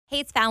Hey,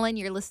 it's Fallon.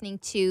 You're listening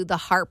to the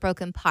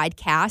Heartbroken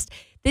Podcast.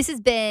 This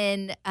has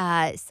been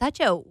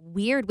such a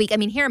weird week. I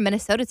mean, here in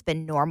Minnesota, it's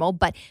been normal,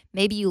 but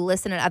maybe you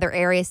listen in other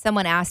areas.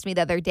 Someone asked me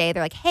the other day,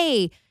 they're like,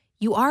 hey,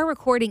 you are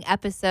recording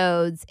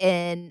episodes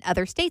in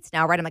other states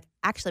now, right? I'm like,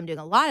 actually, I'm doing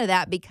a lot of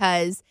that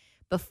because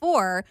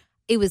before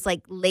it was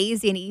like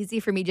lazy and easy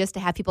for me just to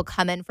have people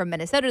come in from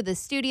Minnesota to the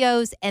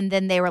studios. And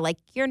then they were like,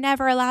 you're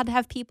never allowed to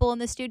have people in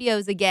the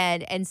studios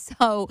again. And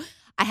so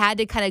I had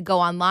to kind of go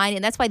online.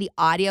 And that's why the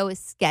audio is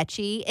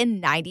sketchy in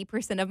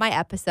 90% of my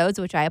episodes,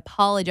 which I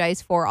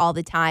apologize for all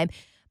the time.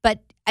 But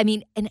I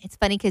mean, and it's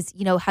funny because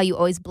you know how you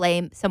always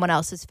blame someone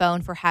else's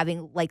phone for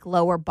having like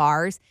lower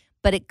bars,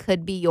 but it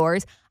could be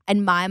yours.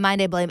 In my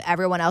mind, I blame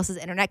everyone else's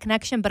internet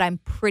connection, but I'm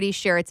pretty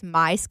sure it's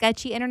my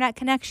sketchy internet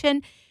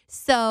connection.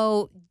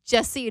 So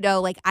just so you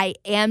know, like I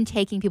am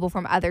taking people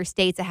from other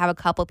states. I have a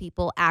couple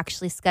people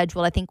actually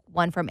scheduled. I think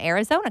one from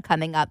Arizona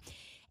coming up.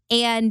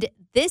 And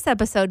this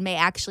episode may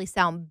actually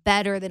sound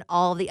better than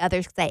all of the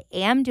others because I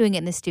am doing it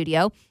in the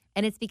studio.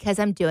 And it's because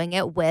I'm doing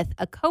it with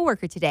a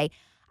coworker today.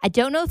 I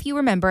don't know if you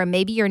remember, and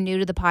maybe you're new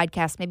to the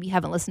podcast. Maybe you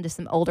haven't listened to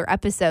some older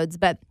episodes,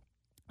 but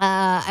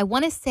I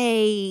want to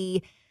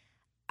say,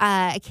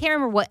 I can't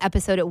remember what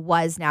episode it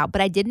was now, but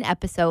I did an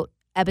episode.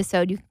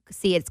 You can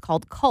see it's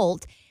called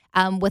Colt.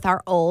 With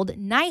our old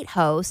night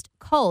host,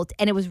 Colt.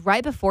 And it was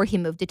right before he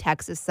moved to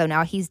Texas. So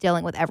now he's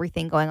dealing with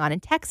everything going on in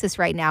Texas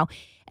right now.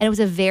 And it was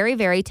a very,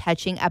 very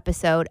touching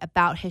episode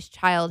about his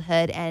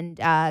childhood and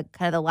kind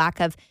of the lack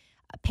of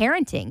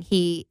parenting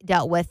he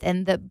dealt with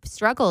and the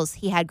struggles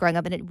he had growing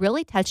up. And it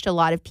really touched a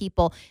lot of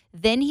people.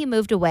 Then he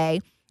moved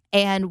away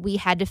and we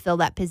had to fill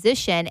that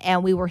position.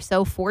 And we were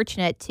so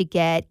fortunate to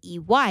get E.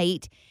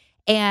 White.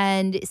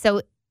 And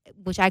so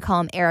which I call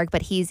him Eric,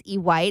 but he's E.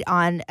 White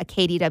on a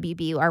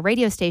KDWB, our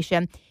radio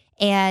station.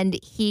 And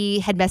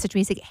he had messaged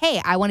me saying,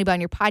 hey, I want to be on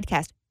your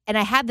podcast. And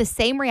I had the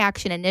same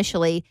reaction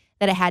initially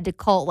that I had to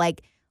Colt,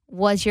 like,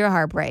 was your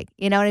heartbreak?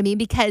 You know what I mean?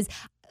 Because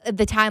at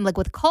the time, like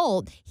with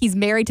Colt, he's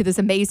married to this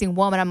amazing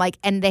woman. I'm like,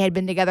 and they had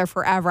been together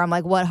forever. I'm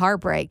like, what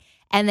heartbreak?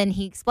 And then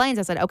he explains,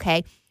 I said,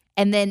 okay.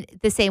 And then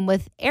the same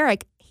with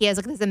Eric. He has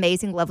like this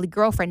amazing, lovely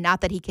girlfriend. Not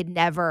that he could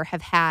never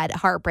have had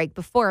heartbreak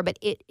before, but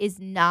it is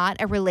not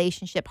a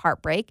relationship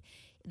heartbreak.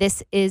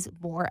 This is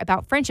more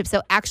about friendship.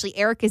 So actually,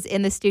 Eric is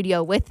in the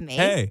studio with me.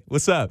 Hey,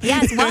 what's up?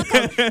 Yes,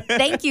 welcome.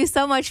 Thank you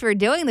so much for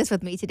doing this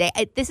with me today.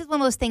 This is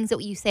one of those things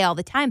that you say all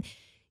the time.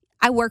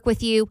 I work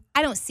with you.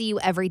 I don't see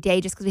you every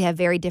day just because we have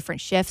very different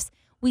shifts.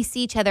 We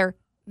see each other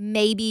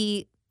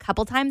maybe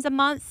couple times a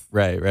month.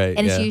 Right.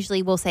 And it's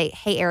usually we'll say,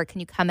 hey, Eric, can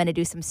you come in and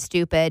do some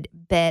stupid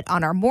bit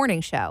on our morning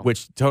show?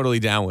 Which totally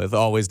down with,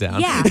 always down.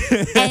 Yeah.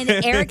 And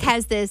Eric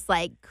has this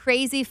like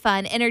crazy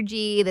fun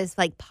energy, this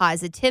like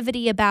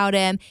positivity about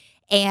him.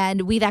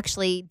 And we've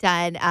actually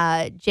done,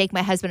 Jake,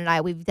 my husband and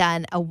I, we've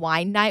done a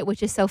wine night,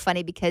 which is so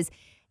funny because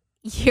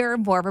you're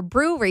more of a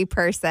brewery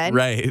person.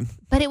 Right.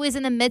 But it was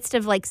in the midst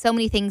of like so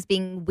many things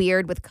being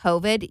weird with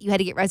COVID. You had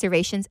to get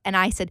reservations. And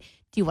I said,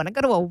 do you want to go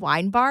to a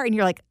wine bar? And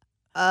you're like,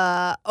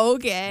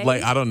 okay.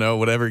 Like, I don't know,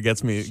 whatever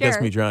gets me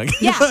drunk.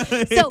 Yeah.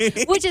 So,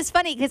 which is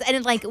funny because,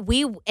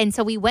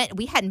 so we went,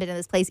 we hadn't been to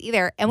this place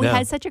either. And we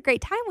had such a great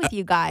time with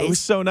you guys. It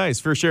was so nice,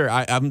 for sure.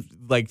 I'm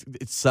like,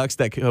 it sucks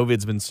that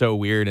COVID's been so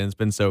weird and it's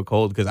been so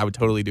cold because I would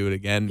totally do it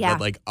again. Yeah.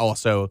 But like,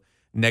 also,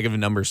 negative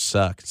numbers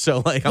suck.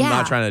 So like, I'm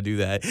not trying to do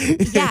that.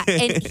 Yeah.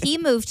 And he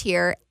moved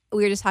here.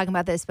 We were just talking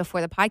about this before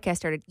the podcast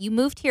started. You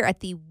moved here at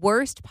the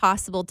worst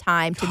possible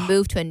time to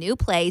move to a new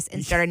place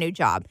and start a new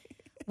job.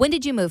 When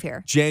did you move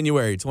here?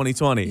 January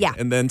 2020. Yeah.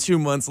 And then 2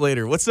 months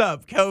later, what's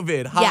up?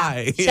 COVID.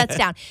 Hi. Yeah, shuts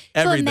down.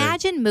 So Everything.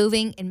 imagine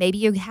moving, and maybe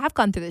you have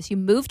gone through this. You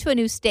move to a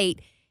new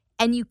state,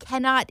 and you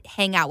cannot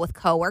hang out with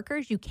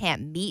coworkers. You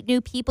can't meet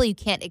new people. You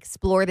can't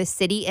explore the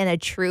city in a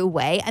true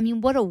way. I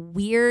mean, what a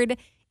weird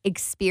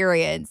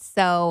experience.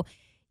 So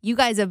you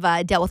guys have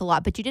dealt with a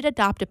lot, but you did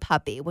adopt a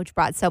puppy, which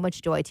brought so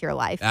much joy to your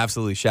life.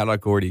 Absolutely. Shout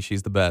out Gordy.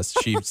 She's the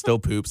best. She still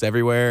poops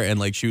everywhere and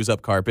like chews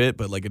up carpet,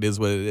 but like it is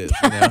what it is.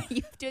 You know?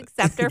 You have to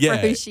accept her for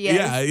who she is.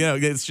 Yeah, you know,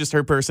 it's just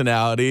her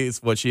personality.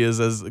 It's what she is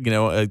as, you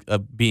know, a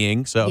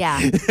being. So yeah.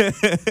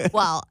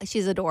 Well,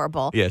 she's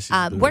adorable. Yeah, she's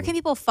adorable. Where can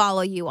people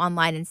follow you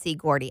online and see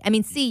Gordy? I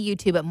mean, see you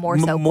too, but more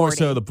so more Gordy.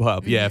 so the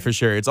pup. Yeah, for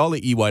sure. It's all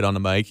the E White on the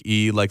mic.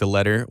 E like the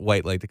letter,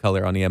 White like the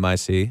color on the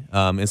MIC.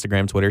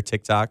 Instagram, Twitter,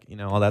 TikTok, you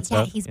know, all that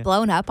stuff. Yeah, he's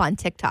blown up on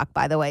TikTok,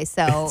 by the way.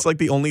 So it's like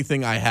the only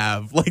thing I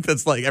have. Like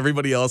that's like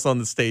everybody else on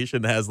the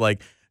station has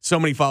like so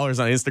many followers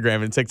on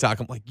Instagram and TikTok.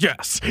 I'm like,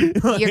 yes. You're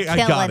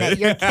killing it.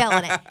 You're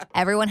killing it.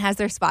 Everyone has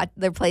their spot,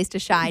 their place to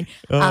shine.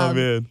 Oh,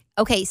 man.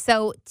 Okay,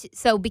 so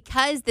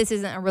because this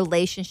isn't a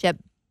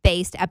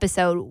relationship-based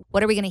episode,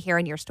 what are we going to hear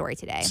in your story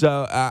today?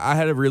 So I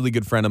had a really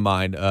good friend of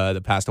mine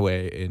that passed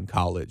away in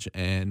college,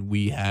 and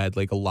we had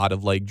like a lot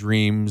of like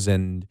dreams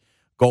and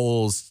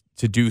goals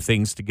to do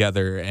things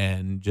together,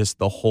 and just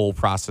the whole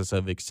process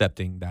of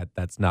accepting that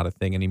that's not a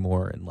thing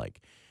anymore, and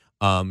like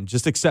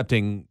just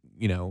accepting,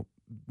 you know,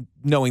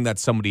 knowing that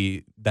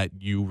somebody that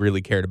you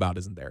really cared about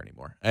isn't there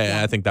anymore. And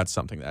I think that's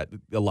something that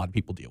a lot of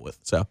people deal with.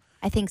 So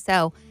I think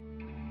so.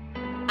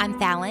 I'm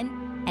Fallon.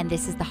 and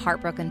this is the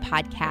Heartbroken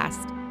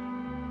Podcast.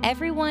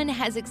 Everyone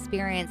has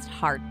experienced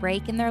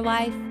heartbreak in their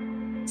life,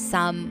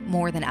 some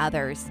more than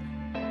others.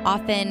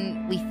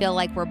 Often we feel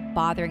like we're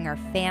bothering our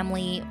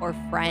family or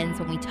friends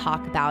when we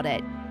talk about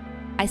it.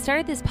 I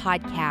started this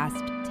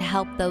podcast to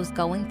help those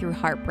going through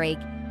heartbreak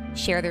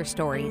share their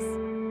stories.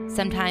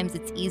 Sometimes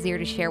it's easier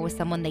to share with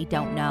someone they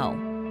don't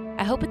know.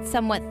 I hope it's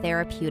somewhat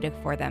therapeutic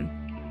for them.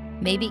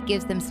 Maybe it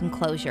gives them some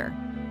closure.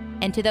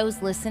 And to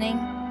those listening,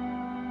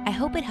 I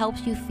hope it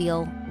helps you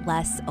feel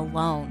less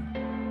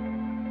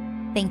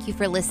alone. Thank you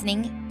for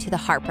listening to the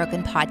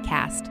Heartbroken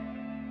Podcast.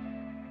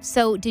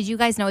 So did you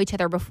guys know each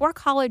other before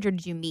college, or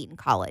did you meet in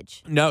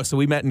college? No, so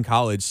we met in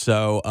college.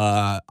 So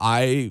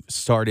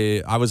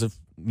started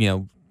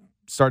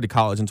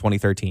college in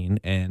 2013,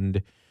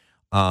 and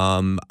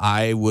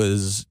I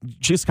was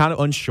just kind of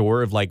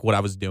unsure of like what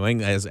I was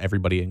doing, as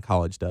everybody in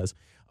college does.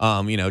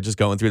 Just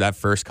going through that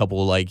first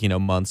couple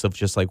months of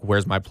just like,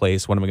 where's my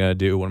place? What am I going to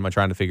do? What am I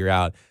trying to figure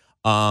out?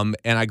 And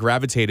I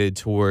gravitated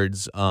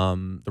towards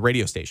the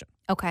radio station.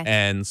 Okay.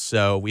 And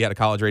so we had a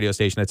college radio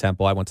station at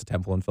Temple. I went to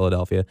Temple in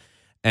Philadelphia.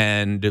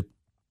 And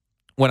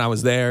when I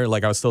was there,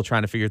 I was still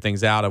trying to figure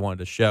things out. I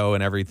wanted a show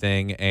and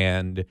everything.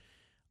 And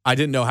I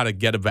didn't know how to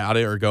get about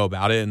it or go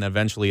about it. And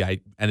eventually I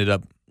ended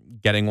up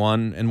getting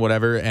one and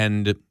whatever.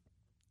 And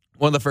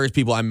one of the first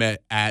people I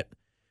met at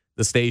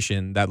the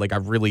station that I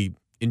really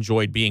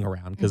enjoyed being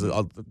around, because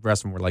the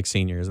rest of them were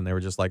seniors, and they were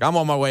just like, I'm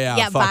on my way out.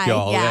 Yeah, fuck bye.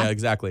 y'all. Yeah. Yeah,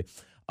 exactly.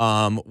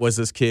 Was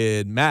this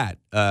kid, Matt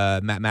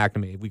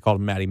McNamee. We called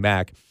him Matty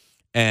Mac.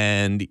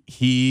 And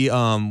he,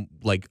 I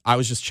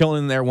was just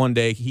chilling in there one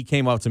day. He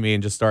came up to me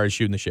and just started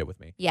shooting the shit with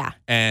me. Yeah.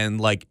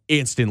 And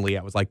instantly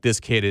I was like,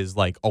 this kid is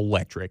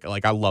electric.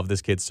 I love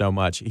this kid so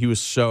much. He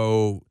was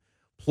so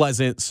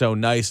pleasant, so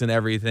nice and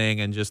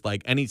everything. And just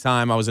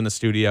anytime I was in the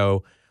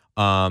studio,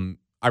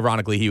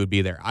 ironically, he would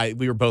be there.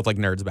 We were both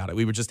nerds about it.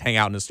 We would just hang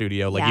out in the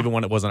studio, even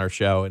when it wasn't our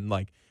show. And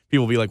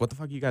people would be like, what the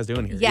fuck are you guys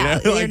doing here? Yeah.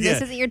 You know?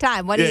 This isn't your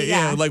time. What are you?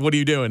 Yeah. What are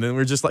you doing? And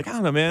we're just I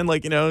don't know, man.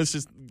 It's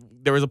just,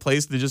 there was a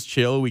place to just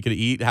chill. We could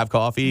eat, have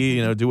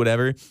coffee, do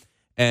whatever.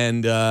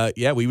 And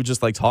we would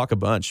just talk a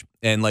bunch.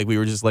 And we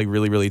were just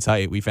really, really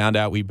tight. We found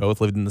out we both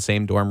lived in the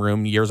same dorm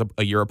room,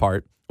 a year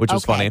apart, which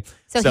was funny.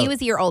 So he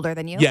was a year older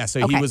than you? Yeah,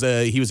 so he was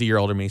a year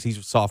older than me. He's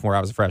a sophomore,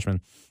 I was a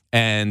freshman.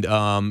 And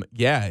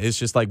it's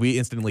just we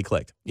instantly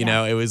clicked. You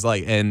know, it was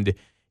and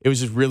it was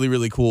just really,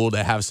 really cool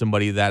to have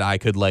somebody that I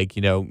could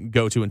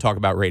go to and talk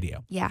about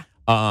radio. Yeah.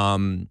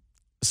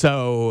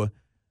 So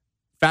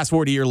fast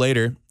forward a year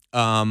later,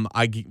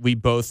 we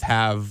both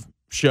have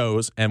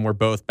shows, and we're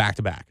both back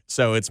to back.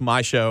 So it's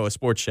my show, a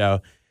sports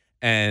show,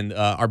 and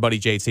our buddy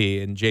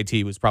JT. And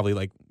JT was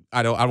probably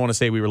I don't want to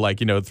say we were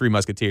Three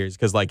Musketeers,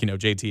 because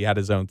JT had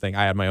his own thing,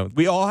 I had my own.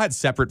 We all had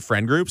separate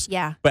friend groups.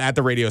 Yeah. But at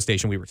the radio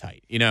station we were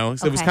tight. So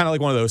it was kind of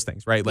one of those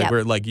things, right?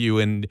 We're you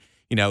and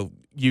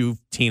you,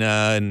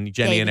 Tina, and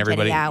Jenny, Dave and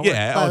everybody. Jenny,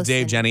 yeah,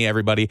 Dave, Jenny,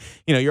 everybody.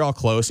 You're all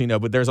close,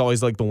 but there's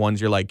always the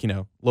ones you're a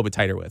little bit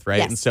tighter with, right?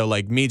 Yes. And so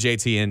me,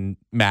 JT, and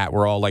Matt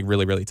were all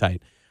really, really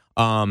tight.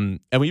 And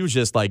we was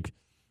just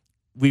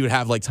we would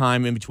have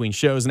time in between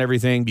shows and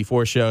everything,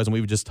 before shows, and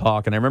we would just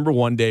talk. And I remember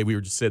one day we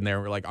were just sitting there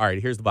and we're all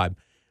right, here's the vibe.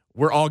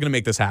 We're all going to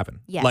make this happen.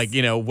 Yes.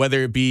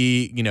 Whether it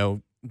be,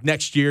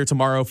 next year,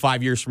 tomorrow,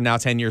 5 years from now,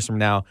 10 years from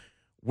now,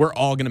 we're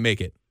all going to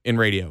make it in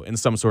radio in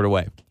some sort of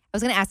way. I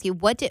was going to ask you,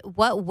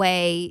 what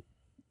way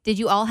did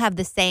you all have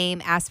the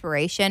same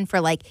aspiration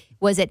for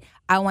was it,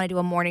 I want to do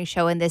a morning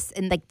show in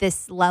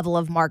this level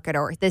of market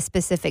or this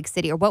specific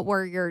city, or what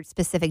were your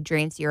specific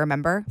dreams? Do you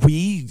remember?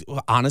 We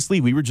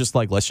were just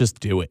let's just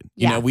do it.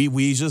 Yeah.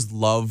 We just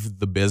love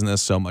the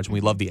business so much, and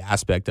we love the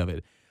aspect of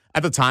it.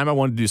 At the time, I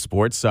wanted to do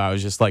sports, so I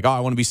was just I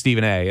want to be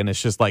Stephen A. And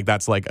it's just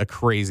that's a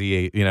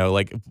crazy,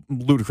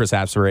 ludicrous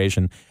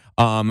aspiration.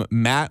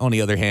 Matt, on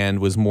the other hand,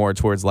 was more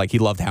towards he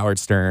loved Howard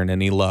Stern, and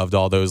he loved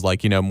all those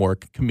more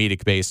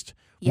comedic based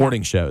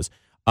morning shows.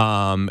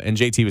 And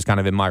JT was kind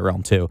of in my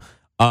realm too.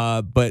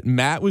 But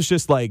Matt was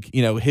just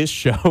his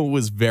show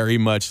was very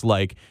much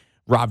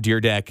Rob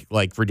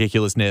Dyrdek,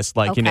 ridiculousness,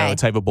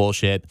 type of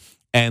bullshit.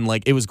 And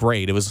it was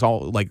great. It was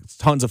all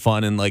tons of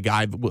fun. And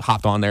I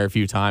hopped on there a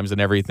few times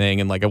and everything.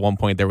 And at one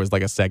point there was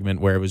a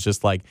segment where it was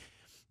just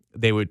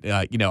they would,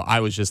 I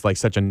was just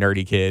such a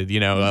nerdy kid,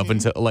 up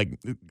until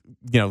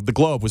the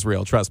glow up was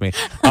real, trust me.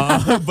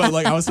 But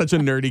I was such a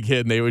nerdy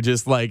kid, and they would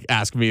just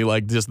ask me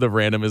just the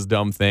randomest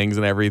dumb things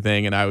and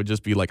everything. And I would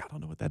just be I don't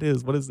know what that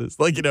is. What is this?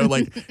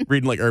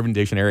 Reading Urban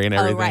Dictionary and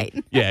everything. Oh,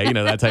 right. Yeah.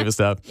 That type of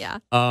stuff. Yeah.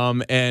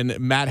 And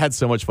Matt had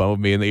so much fun with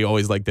me, and they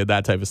always did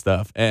that type of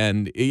stuff.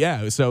 And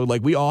yeah, so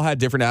we all had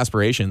different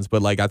aspirations,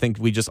 but I think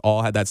we just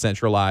all had that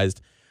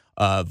centralized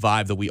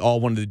vibe that we all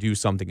wanted to do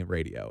something in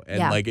radio.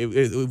 And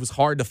it was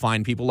hard to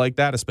find people like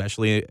that,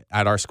 especially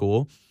at our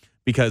school,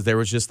 because there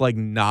was just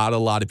not a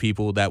lot of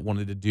people that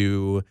wanted to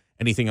do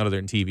anything other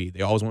than TV.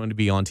 They always wanted to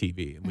be on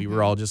TV. And we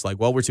were all just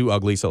well, we're too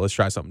ugly, so let's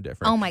try something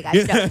different. Oh my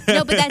gosh.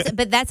 No,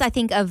 but that's I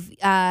think of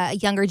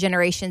younger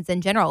generations in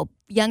general.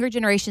 Younger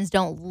generations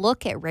don't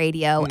look at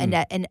radio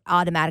and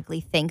automatically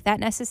think that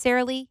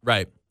necessarily.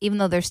 Right. even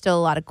though there's still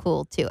a lot of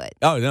cool to it.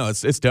 Oh no,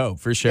 it's dope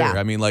for sure. Yeah.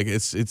 I mean, like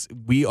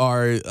we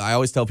are. I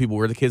always tell people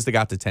we're the kids that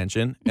got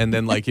detention, and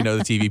then like the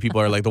TV people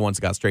are like the ones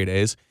that got straight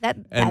A's.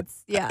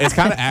 That's yeah. It's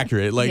kind of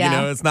accurate. Like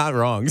Yeah. it's not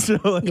wrong. So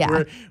like,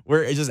 Yeah.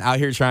 we're just out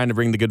here trying to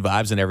bring the good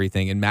vibes and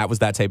everything. And Matt was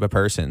that type of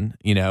person.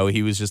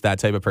 He was just that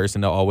type of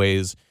person to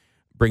always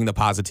bring the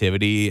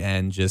positivity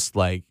and just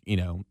like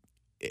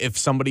if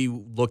somebody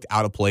looked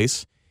out of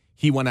place,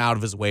 he went out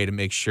of his way to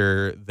make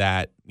sure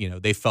that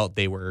they felt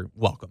they were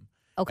welcome.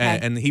 Okay.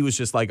 And he was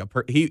just like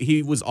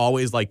he was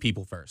always like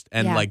people first,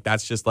 and Yeah. like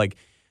that's just like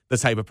the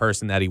type of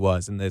person that he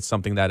was, and it's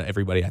something that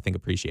everybody I think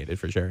appreciated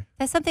for sure.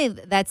 That's something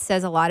that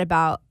says a lot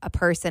about a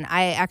person.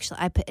 I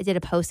did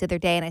a post the other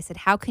day, and I said,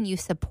 how can you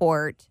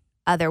support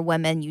other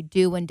women you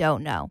do and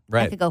don't know?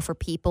 Right. I could go for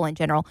people in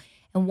general.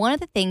 And one of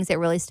the things that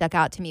really stuck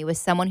out to me was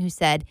someone who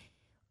said,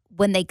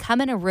 when they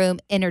come in a room,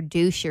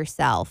 introduce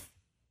yourself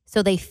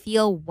so they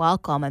feel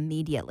welcome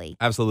immediately.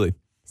 Absolutely.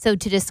 So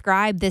to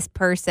describe this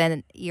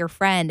person, your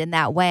friend, in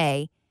that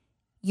way,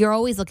 you're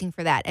always looking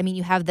for that. I mean,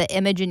 you have the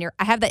image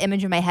I have the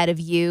image in my head of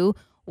you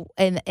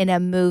in a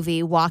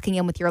movie walking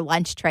in with your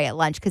lunch tray at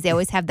lunch, because they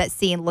always have that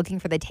scene looking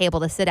for the table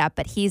to sit at,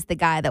 but he's the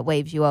guy that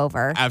waves you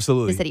over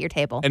Absolutely. to sit at your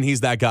table. And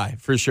he's that guy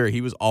for sure.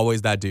 He was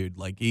always that dude.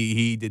 Like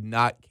he did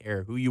not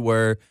care who you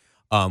were,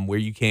 where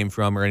you came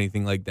from, or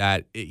anything like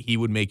that. He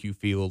would make you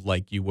feel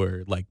like you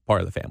were like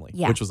part of the family,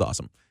 Yeah. which was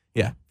awesome.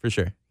 Yeah, for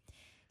sure.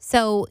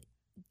 So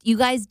you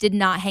guys did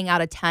not hang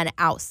out a ton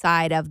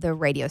outside of the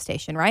radio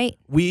station, right?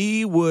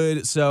 We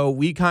had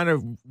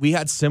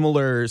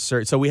similar,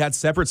 so we had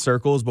separate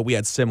circles, but we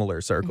had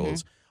similar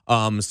circles.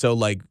 So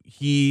like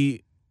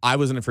I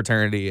was in a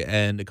fraternity,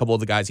 and a couple of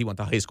the guys he went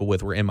to high school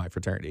with were in my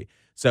fraternity.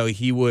 So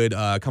he would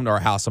come to our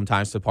house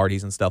sometimes to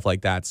parties and stuff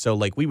like that. So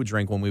like we would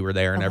drink when we were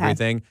there and Okay.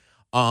 everything.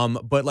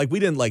 But like we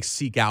didn't like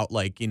seek out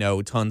like,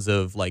 tons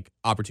of like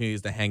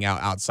opportunities to hang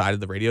out outside of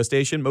the radio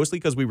station, mostly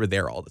because we were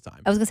there all the time.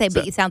 I was going to say,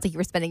 So- but it sounds like you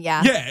were spending,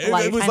 Yeah, a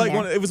lot of it your was time like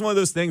there. it was one of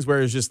those things where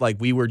it was just like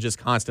we were just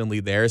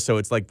constantly there. So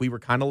it's like we were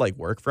kind of like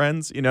work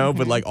friends,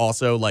 but like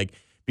also like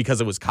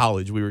because it was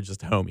college, we were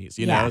just homies,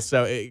 you Yeah. know.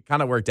 So it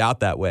kind of worked out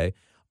that way.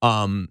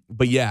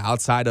 But yeah,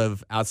 outside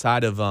of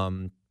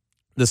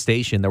the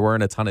station, there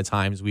weren't a ton of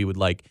times we would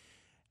like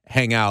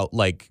hang out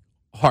like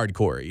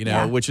hardcore,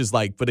 Yeah. which is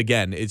like, but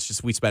again, it's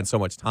just we spent so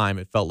much time,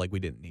 it felt like we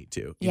didn't need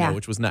to, Yeah.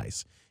 which was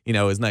nice. It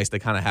was nice to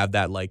kind of have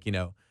that like,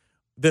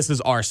 this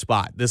is our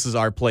spot, this is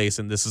our place,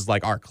 and this is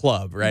like our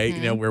club,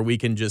 right? Where we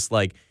can just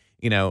like,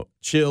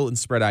 chill and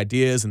spread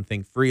ideas and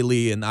think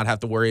freely and not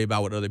have to worry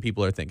about what other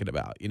people are thinking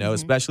about,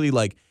 especially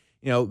like,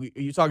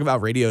 you talk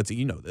about radio to,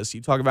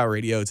 you talk about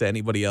radio to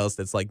anybody else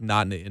that's like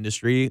not in the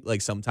industry.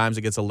 Like sometimes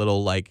it gets a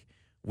little like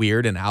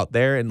weird and out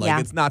there, and like Yeah.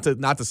 it's not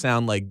to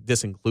sound like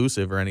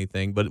disinclusive or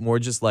anything, but more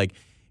just like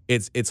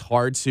it's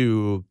hard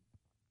to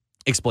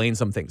explain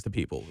some things to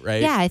people,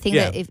 right? Yeah, I think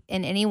that if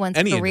in anyone's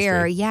Any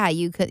career,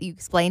 industry. you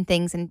explain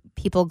things and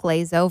people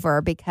glaze over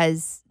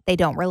because they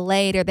don't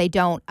relate or they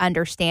don't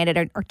understand it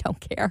or don't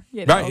care.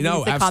 Right,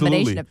 no, It's a absolutely.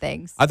 combination of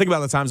things. I think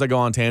about the times I go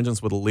on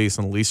tangents with Elise,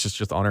 and Elise is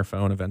just on her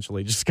phone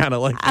eventually, just kind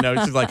of like,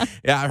 she's like,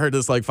 yeah, I heard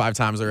this like 5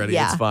 times already.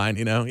 Yeah. It's fine,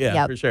 Yeah,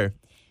 Yep. for sure.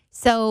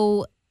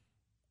 So,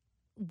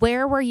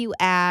 where were you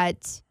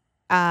at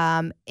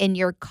in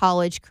your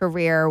college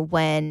career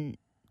when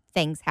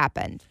things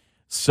happened?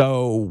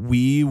 So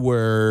it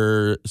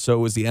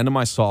was the end of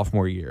my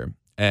sophomore year,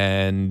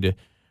 and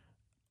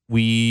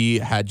we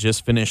had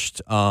just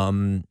finished,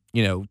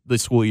 the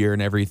school year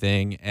and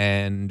everything,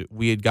 and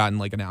we had gotten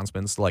like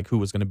announcements like who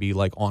was going to be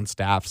like on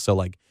staff. So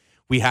like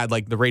we had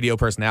like the radio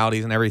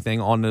personalities and everything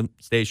on the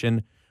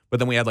station, but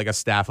then we had like a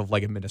staff of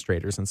like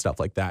administrators and stuff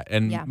like that.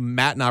 And Yeah.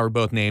 Matt and I were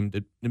both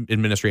named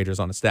administrators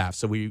on the staff.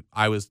 So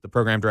I was the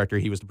program director,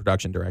 he was the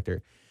production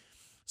director.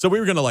 So we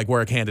were going to like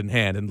work hand in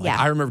hand. And like, Yeah.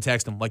 I remember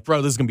texting him like,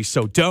 bro, this is going to be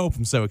so dope.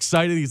 I'm so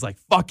excited. He's like,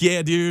 fuck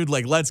yeah, dude.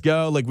 Like, let's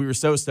go. Like, we were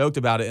so stoked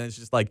about it. And it's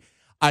just like,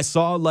 I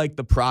saw like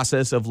the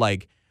process of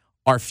like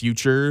our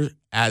future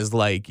as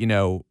like,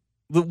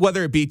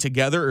 whether it be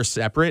together or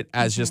separate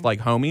as just like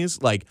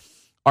homies, like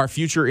our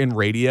future in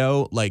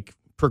radio, like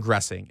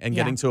progressing and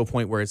getting to a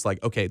point where it's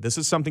like, okay, this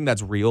is something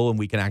that's real and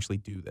we can actually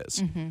do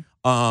this.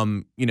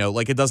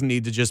 Like it doesn't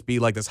need to just be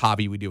like this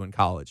hobby we do in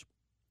college.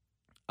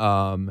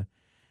 And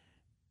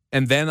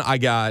then I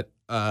got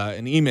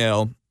an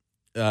email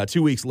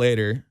 2 weeks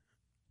later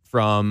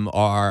from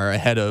our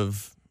head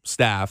of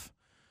staff.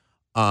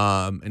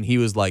 And he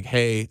was like,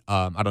 hey,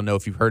 I don't know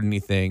if you've heard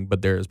anything,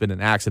 but there's been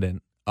an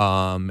accident.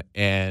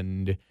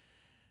 And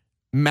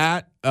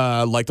Matt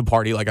liked to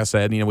party, like I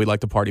said. We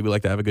like to party. We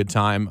like to have a good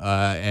time.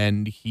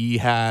 And he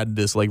had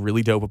this like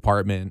really dope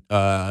apartment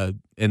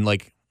in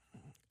like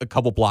a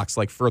couple blocks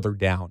like further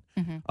down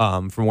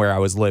from where I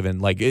was living.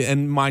 Like,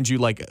 and mind you,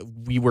 like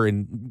we were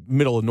in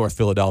middle of North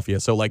Philadelphia,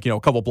 so like a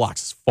couple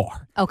blocks is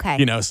far.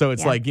 Okay. So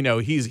it's like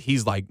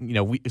he's like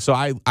so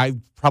I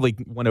probably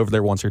went over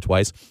there once or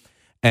twice,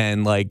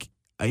 and like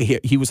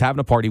he was having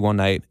a party one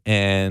night,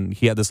 and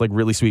he had this like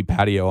really sweet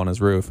patio on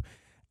his roof,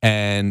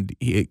 and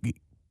he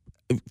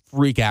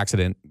freak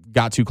accident,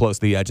 got too close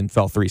to the edge and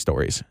fell 3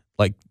 stories.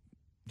 Like,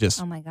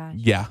 just Oh my gosh.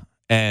 yeah.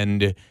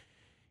 And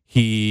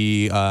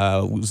he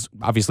was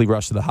obviously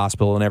rushed to the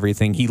hospital and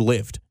everything. He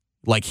lived.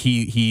 Like,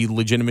 he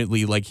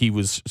legitimately, like, he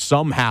was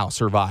somehow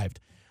survived.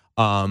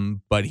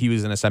 But he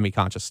was in a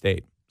semi-conscious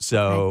state.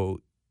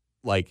 So,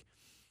 like,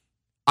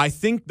 I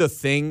think the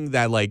thing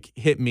that, like,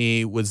 hit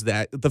me was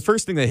that the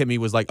first thing that hit me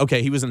was, like,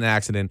 okay, he was in an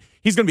accident.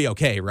 He's going to be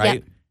okay,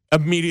 right? Yeah.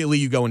 Immediately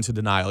you go into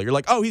denial. You're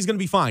like, oh, he's going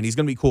to be fine. He's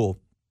going to be cool.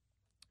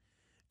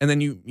 And then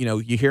you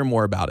hear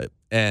more about it.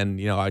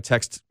 And, I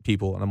text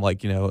people and I'm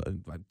like, I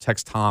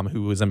text Tom,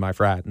 who was in my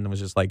frat, and I was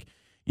just like,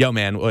 yo,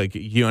 man, like,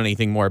 you know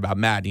anything more about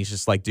Matt? And he's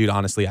just like, dude,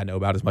 honestly, I know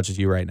about as much as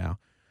you right now.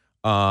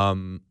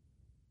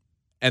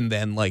 And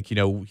then, like,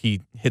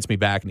 he hits me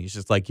back and he's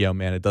just like, yo,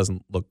 man, it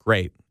doesn't look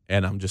great.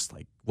 And I'm just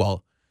like,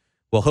 well,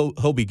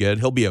 he'll be good.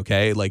 He'll be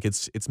okay. Like,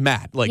 it's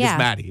Matt. Like, Yeah. it's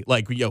Matty.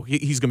 Like,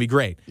 he's going to be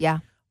great. Yeah.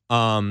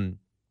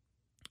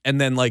 And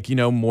then, like,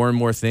 more and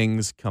more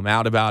things come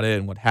out about it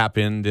and what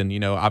happened.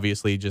 And,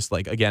 obviously just,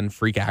 like, again,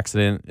 freak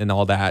accident and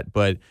all that.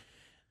 But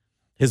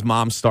his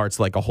mom starts,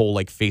 like, a whole,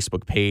 like,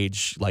 Facebook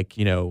page, like,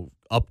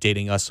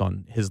 updating us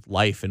on his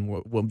life.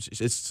 And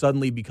it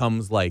suddenly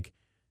becomes like,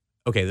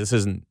 okay, this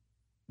isn't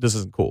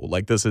cool.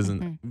 Like, this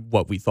isn't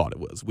what we thought it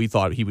was. We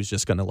thought he was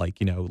just going to, like,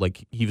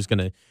 like, he was going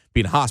to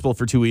be in a hospital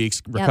for 2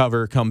 weeks,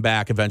 recover, come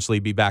back, eventually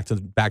be back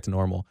to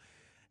normal.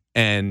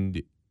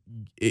 And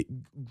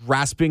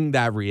grasping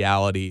that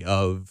reality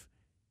of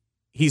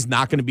he's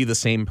not going to be the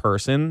same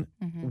person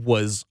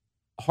was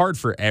hard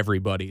for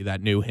everybody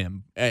that knew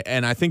him.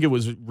 And I think it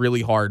was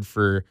really hard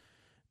for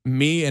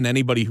me and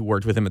anybody who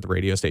worked with him at the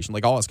radio station,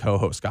 like all his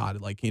co-hosts got.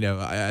 Like,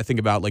 I think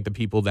about, like, the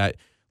people that,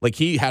 like,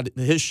 he had,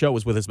 his show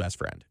was with his best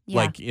friend. Yeah.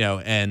 Like,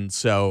 and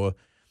so,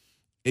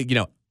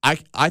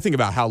 I think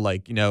about how,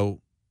 like,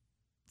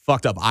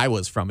 fucked up I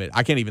was from it.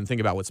 I can't even think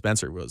about what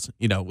Spencer was,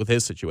 with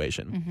his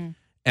situation.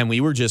 And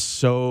we were just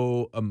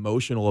so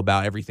emotional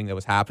about everything that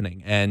was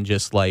happening. And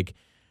just, like,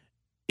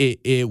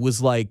 it was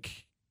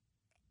like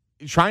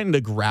trying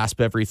to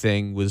grasp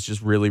everything was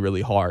just really,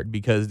 really hard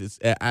because it's,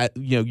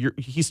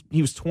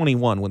 he was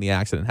 21 when the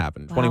accident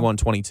happened, Wow. 21,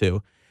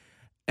 22.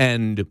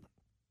 And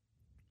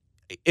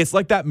it's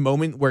like that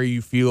moment where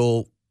you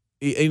feel,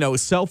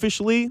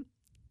 selfishly,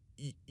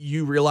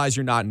 you realize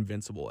you're not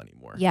invincible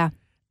anymore. Yeah.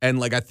 And,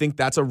 like, I think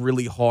that's a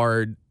really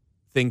hard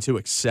thing to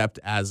accept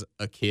as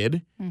a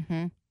kid.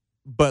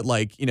 But,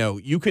 like,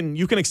 you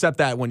can accept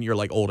that when you're,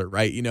 like, older,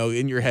 right?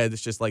 In your head,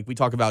 it's just like we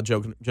talk about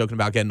joking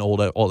about getting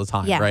old all the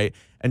time, right?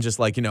 And just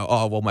like,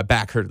 oh, well, my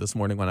back hurt this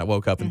morning when I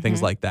woke up and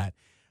things like that.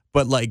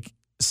 But, like,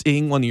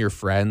 seeing one of your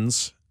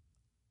friends,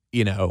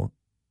 in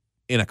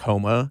a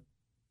coma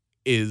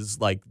is,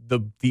 like,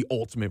 the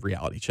ultimate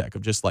reality check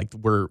of just, like,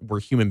 we're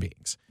human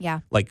beings.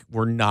 Yeah. Like,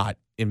 we're not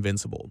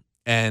invincible.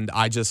 And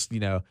I just,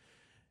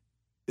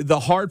 the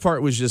hard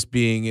part was just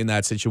being in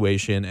that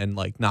situation and,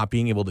 like, not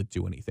being able to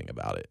do anything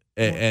about it.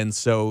 And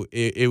so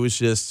it was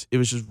just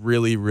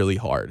really, really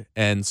hard.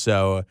 And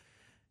so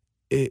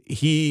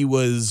he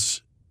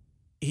was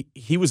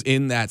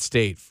in that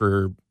state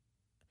for,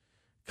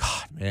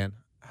 God, man,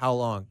 how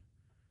long?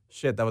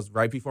 Shit, that was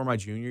right before my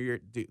junior year,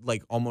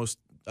 like almost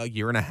a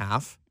year and a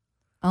half.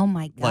 Oh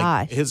my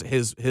gosh. Like,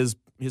 his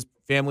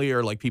family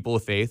are, like, people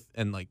of faith,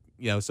 and, like,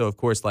 so of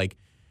course, like,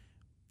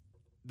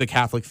 the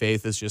Catholic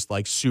faith is just,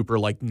 like, super,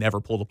 like,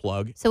 never pull the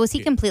plug. So was he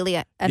completely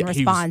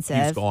unresponsive?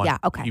 He was gone. Yeah,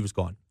 okay. He was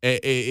gone.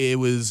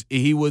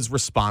 He was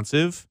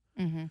responsive,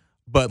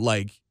 but,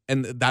 like,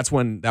 and this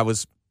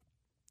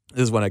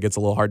is when it gets a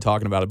little hard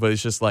talking about it, but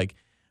it's just like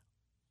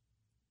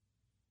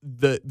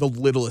the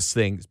littlest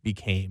things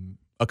became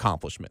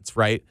accomplishments,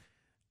 right?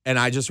 And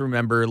I just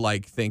remember,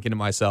 like, thinking to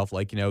myself,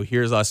 like,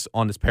 here's us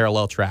on this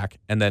parallel track,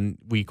 and then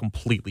we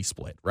completely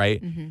split,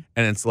 right? And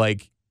it's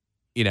like,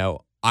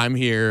 I'm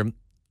here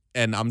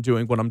and I'm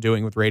doing what I'm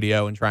doing with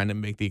radio and trying to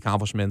make the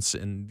accomplishments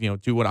and,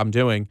 do what I'm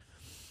doing,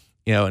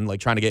 and, like,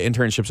 trying to get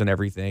internships and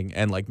everything.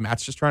 And, like,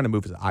 Matt's just trying to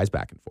move his eyes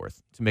back and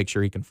forth to make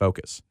sure he can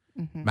focus.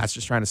 Matt's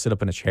just trying to sit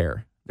up in a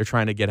chair. They're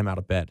trying to get him out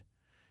of bed.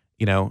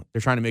 They're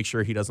trying to make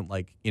sure he doesn't,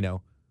 like,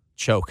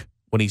 choke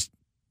when he's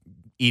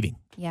eating.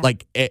 Yeah.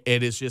 Like,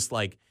 it is just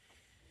like,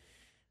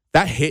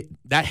 that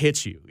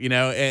hits you,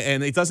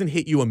 and it doesn't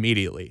hit you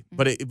immediately,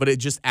 but it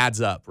just adds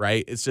up,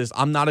 right? It's just,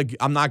 I'm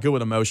not good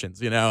with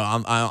emotions,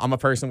 I'm a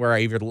person where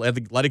I either let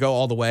it go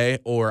all the way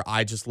or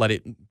I just let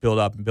it build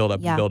up and build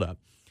up and build up.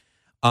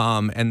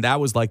 And that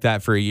was like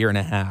that for a year and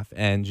a half,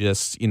 and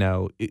just,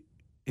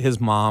 his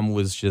mom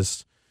was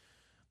just,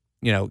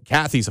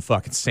 Kathy's a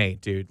fucking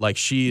saint, dude. Like,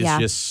 she is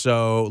just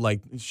so,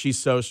 like, she's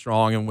so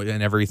strong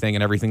and everything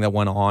that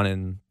went on.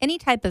 And any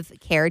type of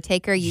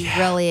caretaker, you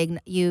really,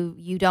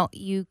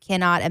 you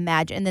cannot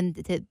imagine. And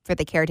then for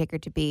the caretaker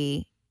to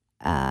be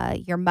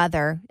your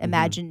mother,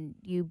 imagine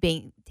you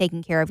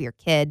taking care of your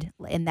kid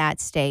in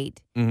that state.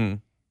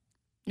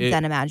 It's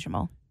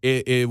unimaginable.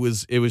 It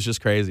was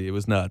just crazy. It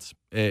was nuts.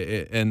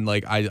 And,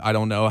 like, I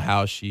don't know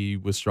how she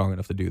was strong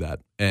enough to do that.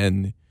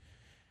 And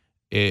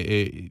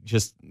it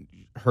just,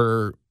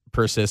 her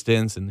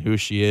persistence and who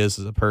she is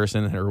as a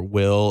person, her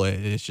will.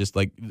 It's just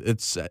like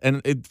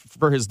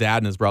for his dad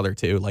and his brother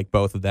too, like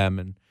both of them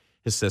and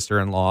his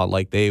sister-in-law,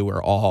 like they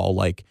were all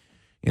like,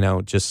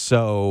 just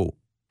so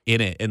in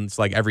it, and it's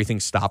like everything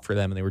stopped for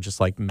them and they were just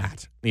like,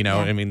 Matt,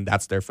 I mean,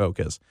 that's their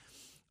focus.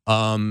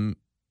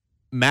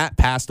 Matt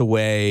passed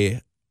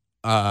away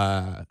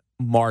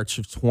March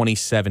of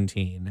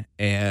 2017,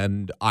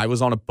 and I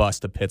was on a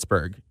bus to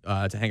Pittsburgh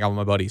to hang out with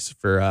my buddies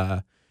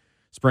for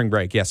spring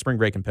break. Yeah, spring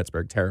break in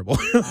Pittsburgh, terrible.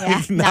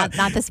 Yeah,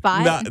 not the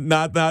spot.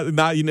 Not.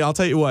 I'll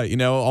tell you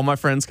what. All my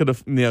friends could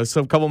have.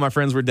 So a couple of my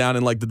friends were down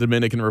in like the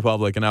Dominican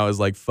Republic, and I was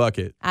like, "Fuck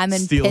it, I'm in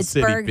Steel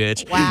Pittsburgh,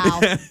 City, bitch." Wow.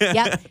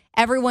 Yep.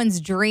 Everyone's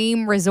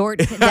dream resort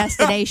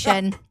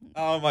destination.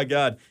 Oh my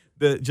god.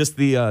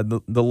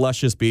 The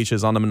luscious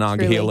beaches on the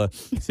Monongahela.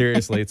 Truly.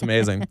 Seriously, it's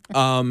amazing.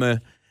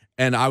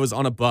 And I was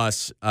on a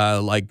bus,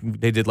 like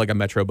they did like a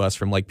metro bus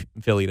from like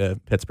Philly to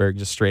Pittsburgh,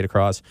 just straight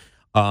across.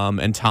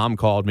 And Tom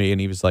called me and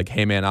he was like,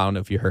 "Hey man, I don't know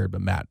if you heard, but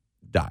Matt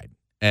died."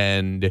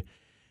 And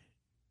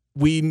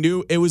we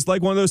knew it was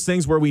like one of those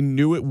things where we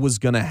knew it was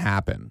gonna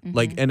happen. Mm-hmm.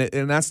 Like,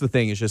 and that's the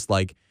thing. It's just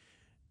like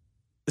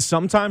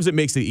sometimes it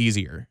makes it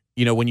easier.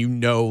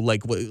 When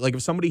like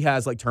if somebody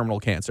has like terminal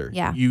cancer,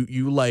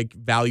 you like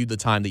value the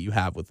time that you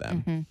have with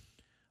them.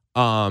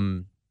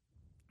 Mm-hmm.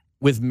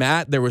 With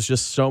Matt, there was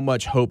just so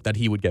much hope that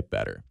he would get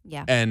better.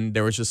 Yeah. And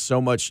there was just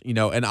so much,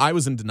 and I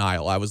was in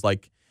denial. I was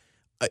like,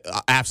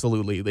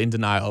 absolutely in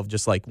denial of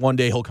just like, one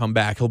day he'll come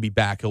back, he'll be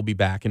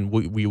back, and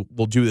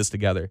we'll do this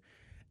together.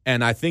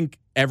 And I think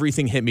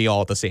everything hit me all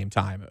at the same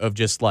time of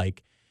just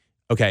like,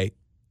 okay,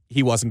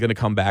 he wasn't going to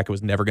come back. It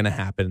was never going to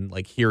happen.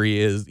 Like, here he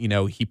is,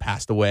 he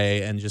passed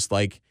away, and just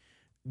like,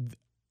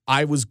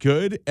 I was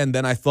good. And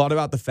then I thought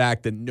about the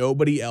fact that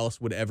nobody else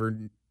would ever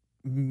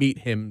meet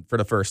him for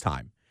the first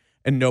time,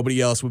 and nobody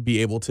else would be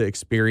able to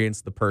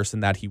experience the person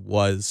that he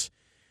was.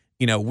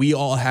 We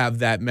all have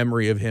that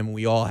memory of him.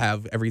 We all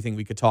have everything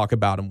we could talk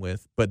about him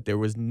with, but there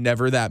was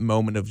never that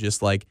moment of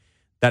just like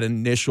that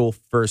initial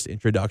first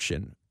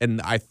introduction. And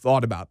I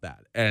thought about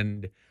that,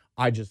 and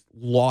I just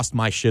lost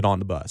my shit on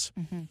the bus.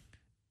 Mm-hmm.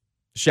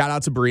 Shout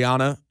out to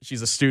Brianna.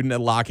 She's a student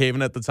at Lock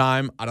Haven at the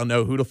time. I don't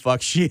know who the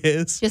fuck she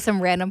is. Just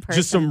some random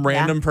person.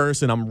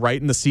 Person. I'm right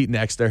in the seat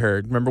next to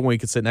her. Remember when we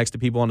could sit next to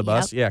people on the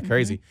bus? Yeah,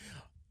 crazy. Mm-hmm.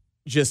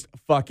 Just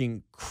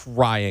fucking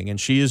crying, and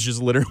she is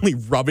just literally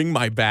rubbing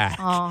my back.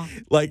 Oh,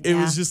 it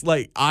was just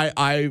like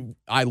I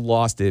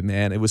lost it,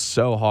 man. It was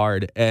so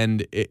hard,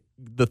 and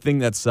the thing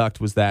that sucked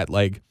was that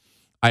like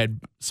I had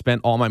spent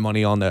all my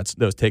money on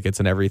those tickets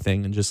and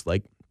everything, and just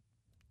like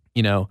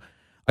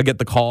I get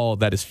the call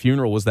that his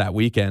funeral was that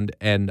weekend,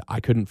 and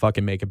I couldn't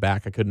fucking make it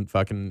back. I couldn't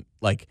fucking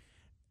like.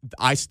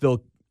 I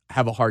still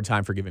have a hard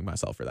time forgiving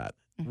myself for that.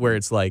 Mm-hmm. Where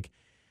it's like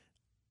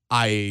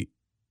I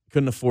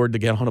couldn't afford to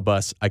get on a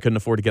bus. I couldn't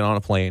afford to get on a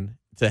plane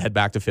to head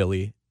back to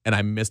Philly, and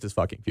I missed his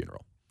fucking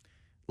funeral.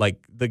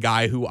 Like, the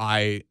guy who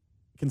I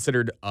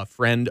considered a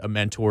friend, a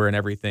mentor, and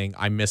everything,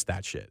 I missed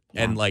that shit.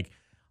 Yeah. And, like,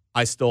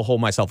 I still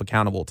hold myself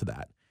accountable to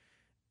that.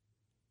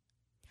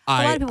 A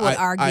lot of people would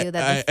argue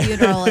that the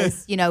funeral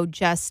is,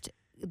 just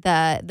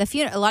the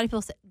funeral. A lot of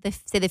people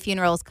say the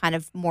funeral is kind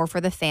of more for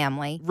the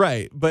family.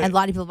 Right. But and a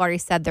lot of people have already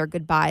said their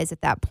goodbyes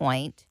at that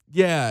point.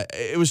 Yeah,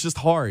 it was just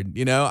hard.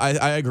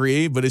 I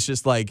agree, but it's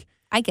just like,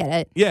 I get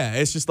it. Yeah,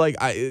 it's just like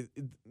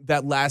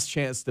that last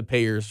chance to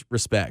pay your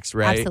respects,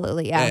 right?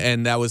 Absolutely, yeah.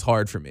 And that was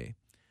hard for me.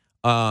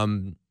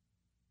 I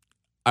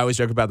always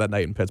joke about that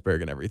night in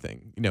Pittsburgh and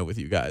everything, with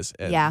you guys.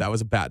 And that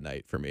was a bad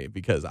night for me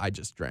because I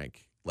just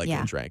drank,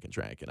 and drank,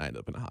 and I ended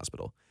up in a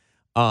hospital.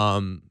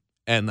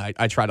 And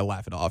I try to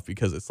laugh it off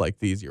because it's like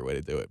the easier way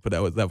to do it. But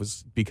that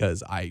was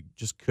because I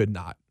just could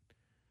not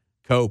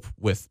cope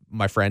with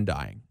my friend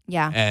dying.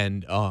 Yeah.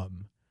 And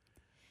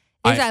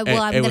I'm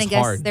going to guess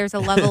hard. There's a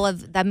level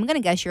of, I'm going to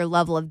guess your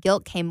level of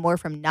guilt came more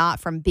from not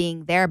from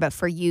being there, but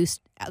for you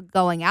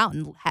going out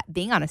and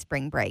being on a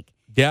spring break.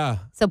 Yeah.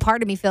 So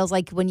part of me feels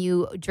like when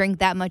you drink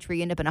that much where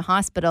you end up in a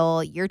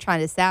hospital, you're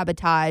trying to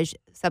sabotage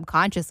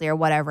subconsciously or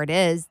whatever it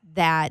is,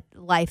 that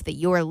life that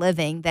you're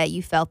living that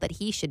you felt that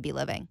he should be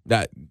living.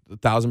 That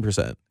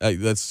 1,000%.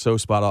 That's so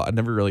spot on. I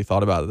never really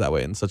thought about it that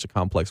way in such a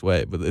complex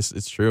way, but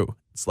it's true.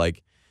 It's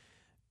like,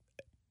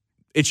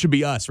 it should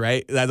be us,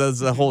 right? That's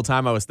the whole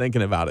time I was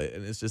thinking about it.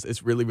 And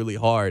it's really, really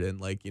hard.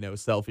 And like,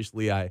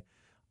 selfishly, I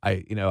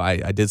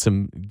did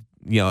some,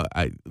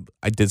 I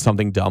did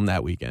something dumb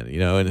that weekend,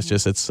 and it's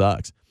just, it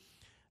sucks.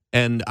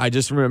 And I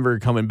just remember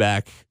coming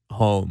back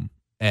home,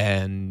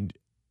 and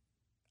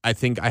I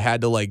think I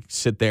had to like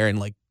sit there and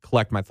like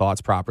collect my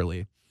thoughts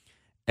properly.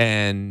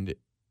 And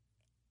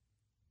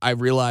I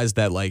realized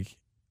that like,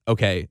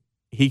 okay,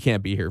 he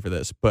can't be here for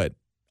this, but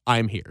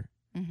I'm here.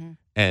 Mm-hmm.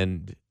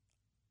 And,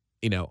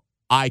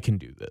 I can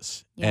do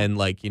this. Yeah. And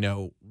like,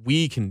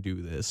 we can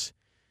do this,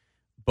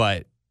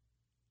 but,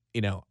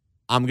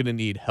 I'm going to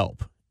need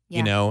help,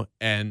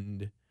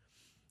 and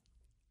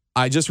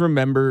I just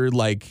remember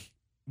like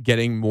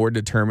getting more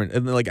determined,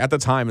 and like at the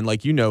time, and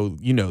like,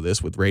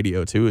 this with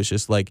radio too, it's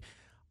just like,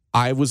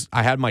 I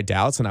had my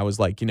doubts, and I was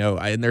like,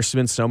 and there's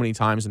been so many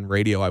times in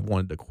radio I've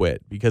wanted to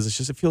quit because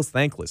it feels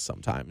thankless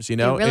sometimes, It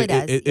really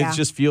does. It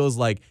just feels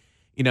like,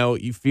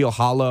 you feel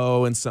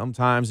hollow, and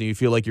sometimes and you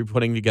feel like you're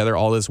putting together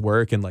all this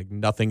work and like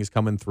nothing is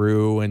coming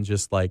through, and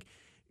just like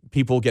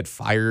people get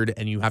fired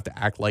and you have to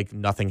act like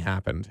nothing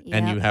happened,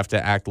 and you have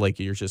to act like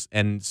you're just,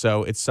 and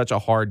so it's such a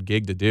hard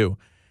gig to do.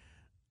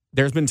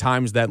 There's been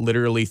times that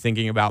literally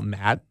thinking about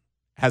Matt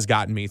has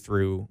gotten me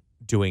through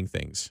doing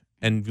things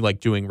and like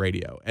doing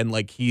radio, and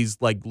like he's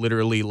like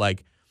literally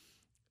like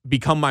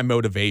become my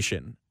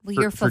motivation. Well,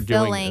 for, you're for doing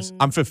fulfilling. this.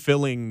 I'm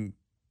fulfilling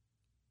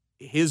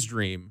his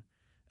dream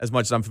as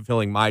much as I'm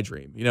fulfilling my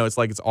dream. It's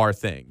like it's our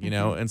thing,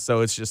 and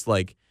so it's just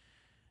like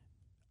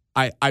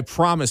I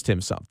promised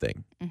him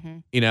something.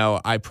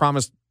 I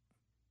promised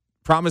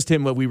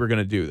him that we were going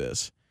to do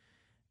this,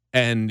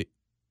 and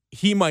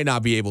he might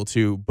not be able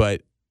to,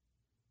 but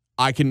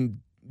I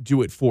can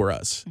do it for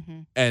us.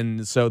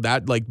 And so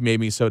that like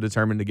made me so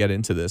determined to get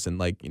into this, and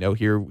like,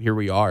 here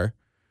we are,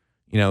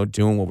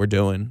 doing what we're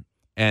doing.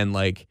 And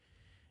like,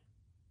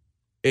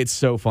 it's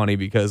so funny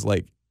because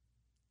like,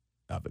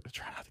 I'm going to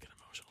try not to get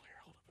emotional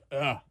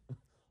here.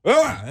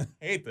 I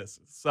hate this.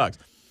 It sucks.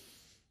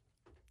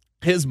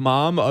 His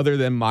mom, other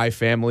than my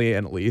family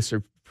and Elise,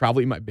 are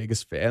probably my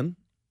biggest fan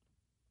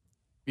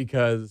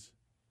because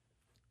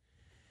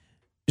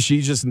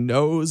she just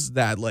knows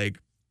that like,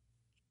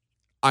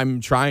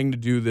 I'm trying to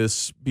do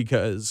this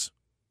because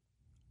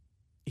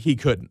he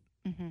couldn't.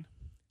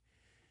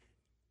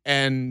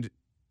 And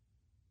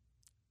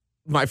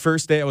my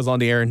first day I was on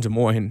the air in Des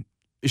Moines,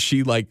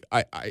 she like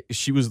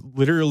she was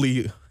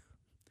literally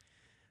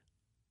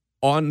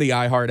on the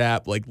iHeart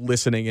app, like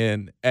listening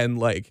in, and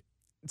like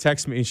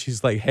text me, and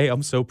she's like, "Hey,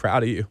 I'm so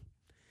proud of you."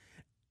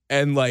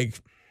 And like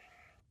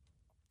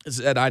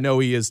said, "I know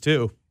he is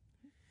too."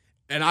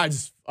 And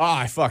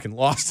I fucking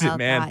lost it,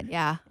 man. God,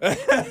 yeah.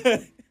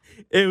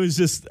 It was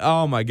just,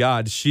 oh my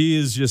God, she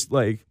is just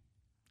like,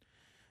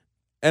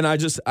 and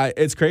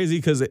it's crazy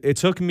because it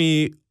took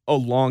me a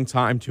long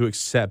time to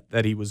accept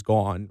that he was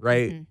gone,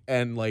 right?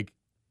 And like,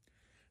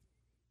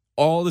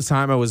 all the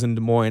time I was in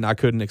Des Moines, I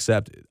couldn't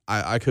accept it.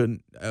 I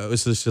couldn't, it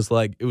was just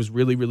like, it was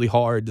really, really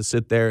hard to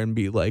sit there and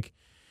be like,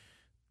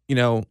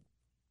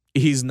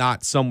 he's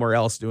not somewhere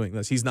else doing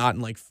this. He's not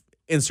in like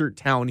insert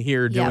town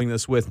here doing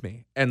this with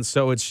me. And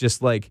so it's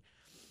just like,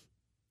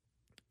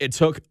 it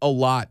took a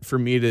lot for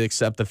me to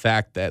accept the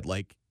fact that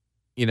like,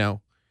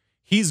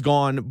 he's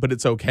gone, but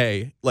it's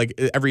okay. Like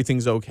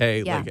everything's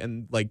okay. Yeah. Like,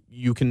 and like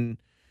you can,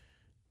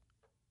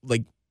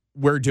 like,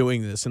 we're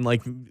doing this, and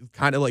like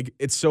kind of like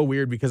it's so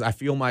weird because I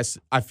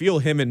feel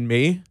him and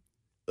me.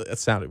 That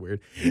sounded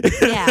weird.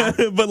 Yeah.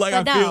 but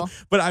like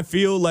but I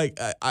feel like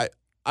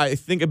I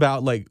think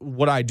about like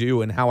what I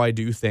do and how I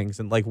do things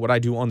and like what I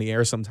do on the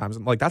air sometimes.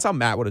 I'm like, that's how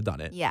Matt would have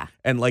done it. Yeah.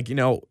 And like,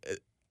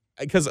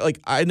 because like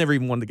I never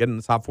even wanted to get in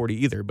the top 40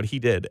 either, but he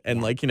did.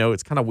 And like,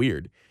 it's kind of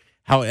weird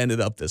how it ended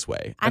up this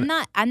way. I'm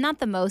not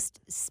the most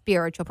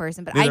spiritual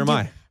person, but Neither am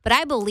I. But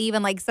I believe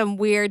in like some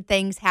weird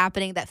things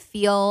happening that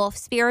feel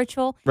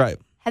spiritual. Right.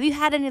 Have you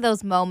had any of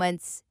those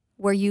moments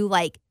where you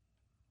like,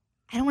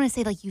 I don't want to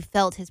say like you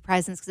felt his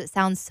presence because it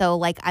sounds so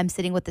like I'm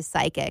sitting with the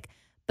psychic,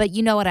 but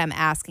you know what I'm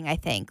asking, I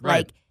think.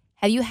 Right. Like,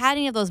 have you had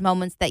any of those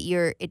moments that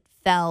it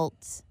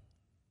felt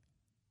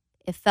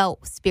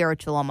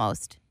spiritual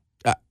almost?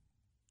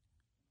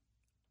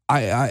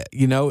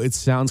 It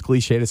sounds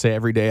cliche to say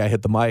every day I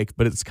hit the mic,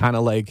 but it's kind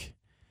of like,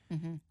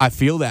 I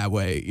feel that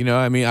way.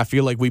 I mean, I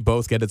feel like we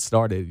both get it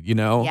started,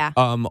 Yeah.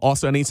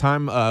 Also,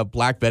 anytime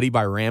Black Betty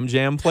by Ram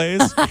Jam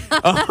plays.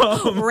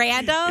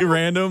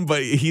 Random,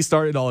 but he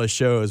started all his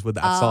shows with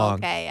that song.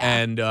 Okay, yeah.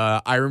 And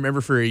I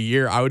remember for a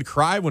year, I would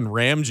cry when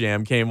Ram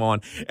Jam came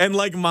on. And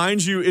like,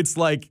 mind you, it's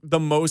like the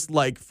most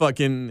like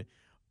fucking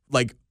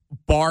like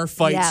bar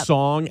fight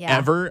song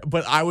ever,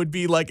 but I would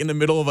be like in the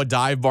middle of a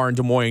dive bar in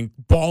Des Moines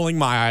bawling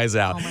my eyes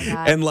out. Oh my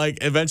God. And like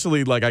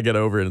eventually like I get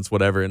over it and it's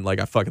whatever, and like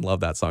I fucking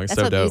love that song. It's That's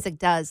so what dope. music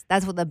does.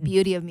 That's what the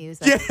beauty of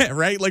music. Yeah,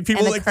 right? Like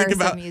people and the like curse think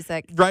about of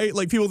music. right?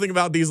 Like people think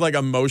about these like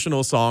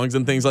emotional songs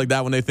and things like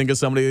that when they think of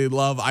somebody they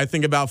love. I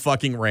think about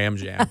fucking Ram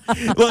Jam.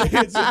 Like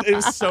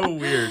it's so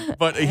weird.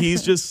 But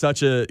he's just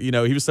such a,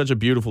 he was such a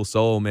beautiful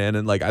soul, man.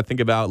 And like I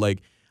think about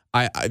like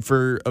I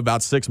for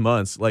about 6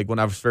 months, like when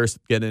I was first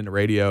getting into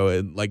radio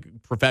and like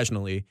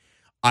professionally,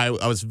 I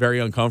was very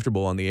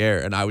uncomfortable on the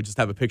air, and I would just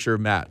have a picture of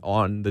Matt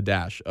on the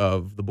dash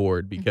of the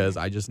board because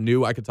I just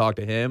knew I could talk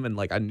to him and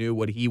like I knew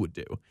what he would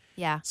do.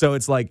 Yeah. So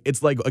it's like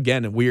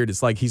again weird.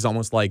 It's like he's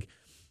almost like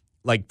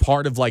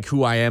part of like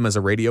who I am as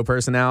a radio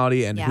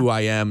personality and who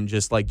I am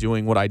just like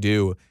doing what I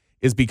do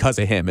is because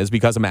of him, is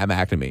because of Matt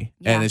McNamee.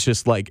 Yeah. And it's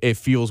just like it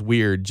feels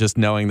weird just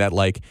knowing that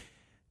like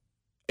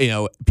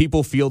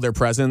people feel their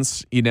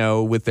presence,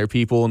 with their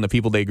people and the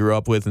people they grew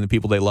up with and the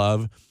people they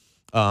love,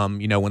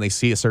 when they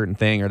see a certain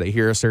thing or they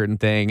hear a certain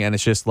thing. And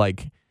it's just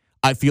like,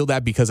 I feel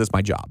that because it's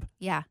my job.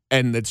 Yeah.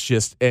 And it's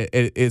just,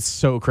 it's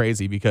so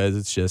crazy because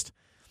it's just.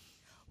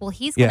 Well,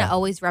 he's going to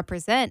always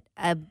represent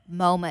a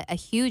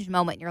huge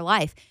moment in your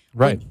life.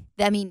 Right.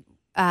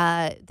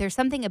 there's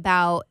something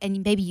about,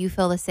 and maybe you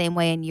feel the same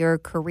way in your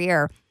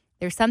career.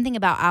 There's something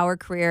about our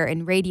career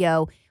in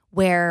radio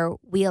where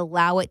we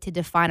allow it to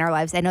define our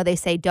lives. I know they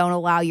say don't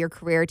allow your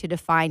career to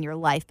define your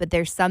life, but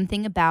there's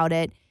something about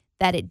it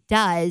that it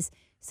does.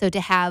 So to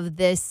have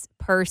this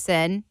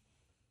person,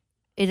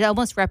 it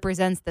almost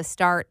represents the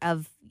start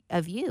of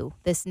you,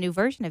 this new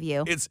version of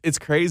you. It's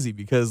crazy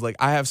because like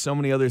I have so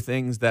many other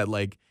things that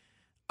like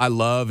I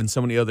love and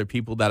so many other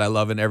people that I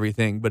love and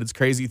everything, but it's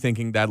crazy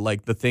thinking that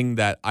like the thing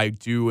that I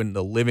do and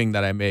the living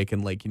that I make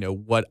and like,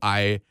 what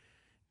I,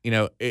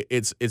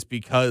 it's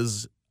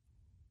because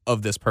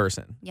of this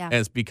person. Yeah. And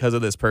it's because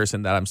of this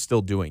person that I'm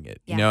still doing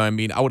it. Yeah. You know what I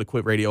mean? I would have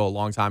quit radio a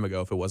long time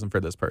ago if it wasn't for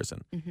this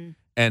person. Mm-hmm.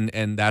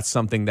 And that's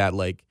something that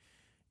like,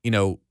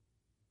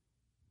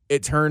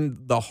 it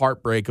turned the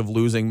heartbreak of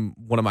losing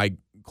one of my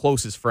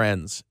closest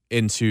friends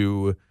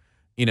into,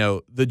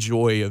 the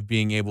joy of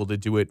being able to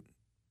do it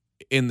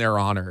in their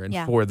honor and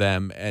for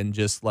them. And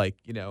just like,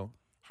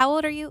 How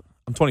old are you?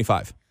 I'm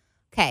 25.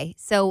 Okay.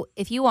 So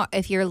if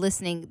you're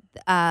listening,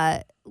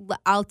 I'll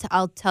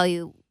tell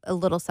you a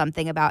little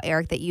something about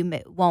Eric that you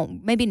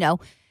won't maybe know.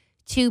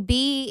 To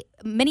be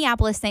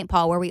Minneapolis, St.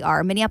 Paul, where we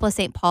are, Minneapolis,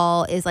 St.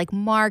 Paul is like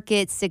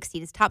market 60.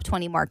 It's top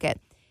 20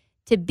 market.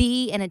 To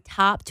be in a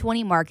top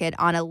 20 market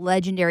on a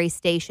legendary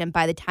station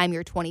by the time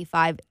you're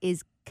 25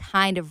 is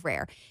kind of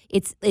rare.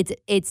 It's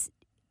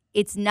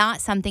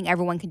not something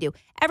everyone can do.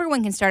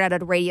 Everyone can start out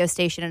at a radio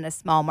station in a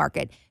small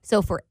market.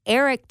 So for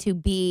Eric to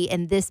be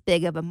in this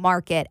big of a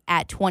market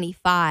at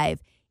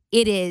 25,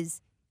 it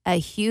is a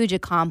huge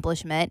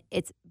accomplishment.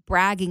 It's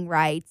bragging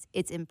rights.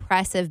 It's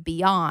impressive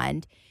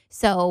beyond.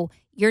 So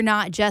you're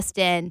not just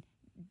in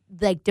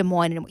like Des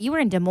Moines. You were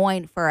in Des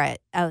Moines for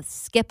a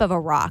skip of a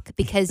rock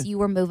because you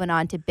were moving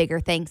on to bigger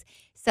things.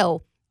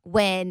 So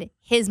when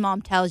his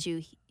mom tells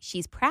you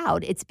she's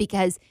proud, it's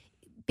because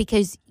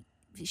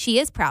she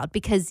is proud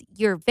because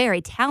you're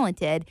very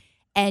talented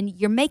and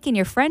you're making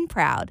your friend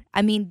proud.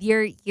 I mean,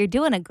 you're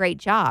doing a great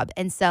job.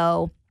 And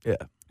so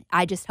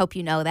I just hope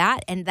you know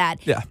that and that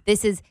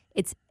this is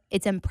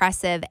it's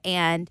impressive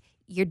and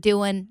you're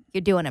doing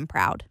him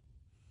proud.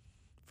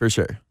 For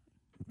sure.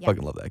 Yeah.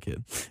 Fucking love that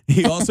kid.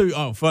 He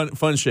also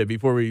fun shit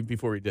before we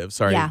dip.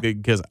 Sorry,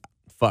 because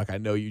I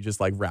know you just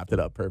like wrapped it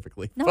up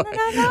perfectly. No.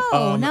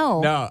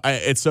 No,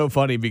 it's so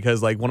funny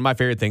because like one of my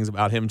favorite things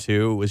about him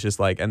too was just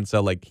like, and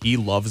so like he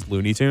loves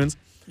Looney Tunes.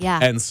 Yeah.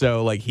 And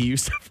so like he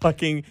used to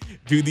fucking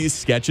do these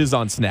sketches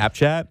on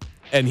Snapchat.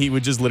 And he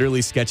would just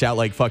literally sketch out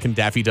like fucking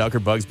Daffy Duck or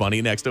Bugs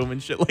Bunny next to him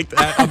and shit like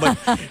that. I'm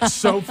like,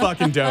 so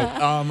fucking dope.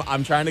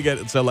 I'm trying to get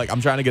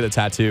a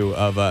tattoo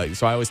of.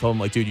 So I always told him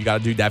like, dude, you got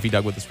to do Daffy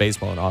Duck with his face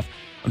blown off.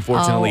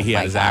 Unfortunately, he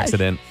had his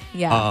accident.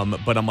 Yeah.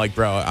 But I'm like,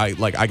 bro, I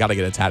got to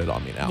get it tatted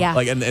on me now. Yeah.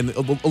 Like, and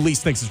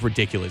Elise thinks it's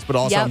ridiculous, but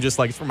also I'm just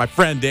like, it's for my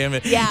friend, damn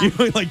it. Yeah.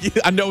 Like,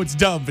 I know it's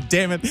dumb, but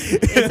damn it.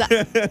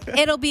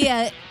 It'll be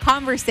a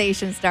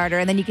conversation starter,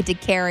 and then you get to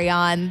carry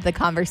on the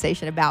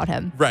conversation about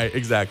him. Right,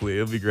 exactly.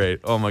 It'll be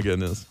great. Oh my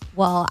goodness.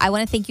 Well, I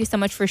want to thank you so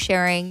much for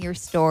sharing your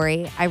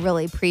story. I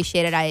really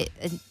appreciate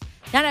it.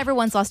 Not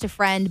everyone's lost a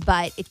friend,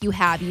 but if you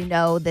have,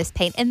 this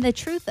pain. And the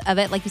truth of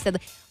it, like you said,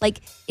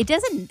 like it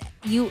doesn't,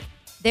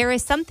 there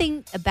is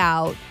something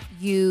about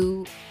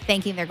you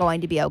thinking they're going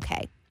to be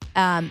okay.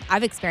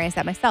 I've experienced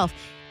that myself.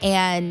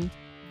 And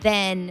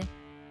then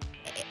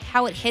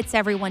how it hits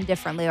everyone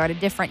differently or at a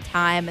different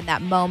time and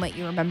that moment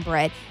you remember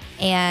it.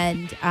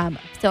 And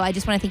so I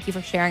just want to thank you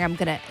for sharing. I'm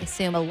going to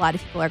assume a lot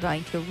of people are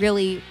going to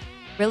really,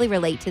 really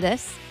relate to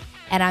this.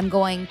 And I'm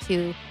going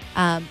to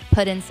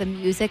put in some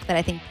music that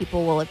I think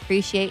people will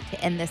appreciate to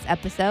end this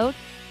episode.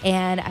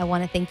 And I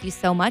want to thank you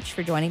so much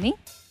for joining me.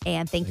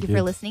 And thank you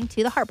for listening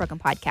to the Heartbroken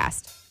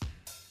Podcast.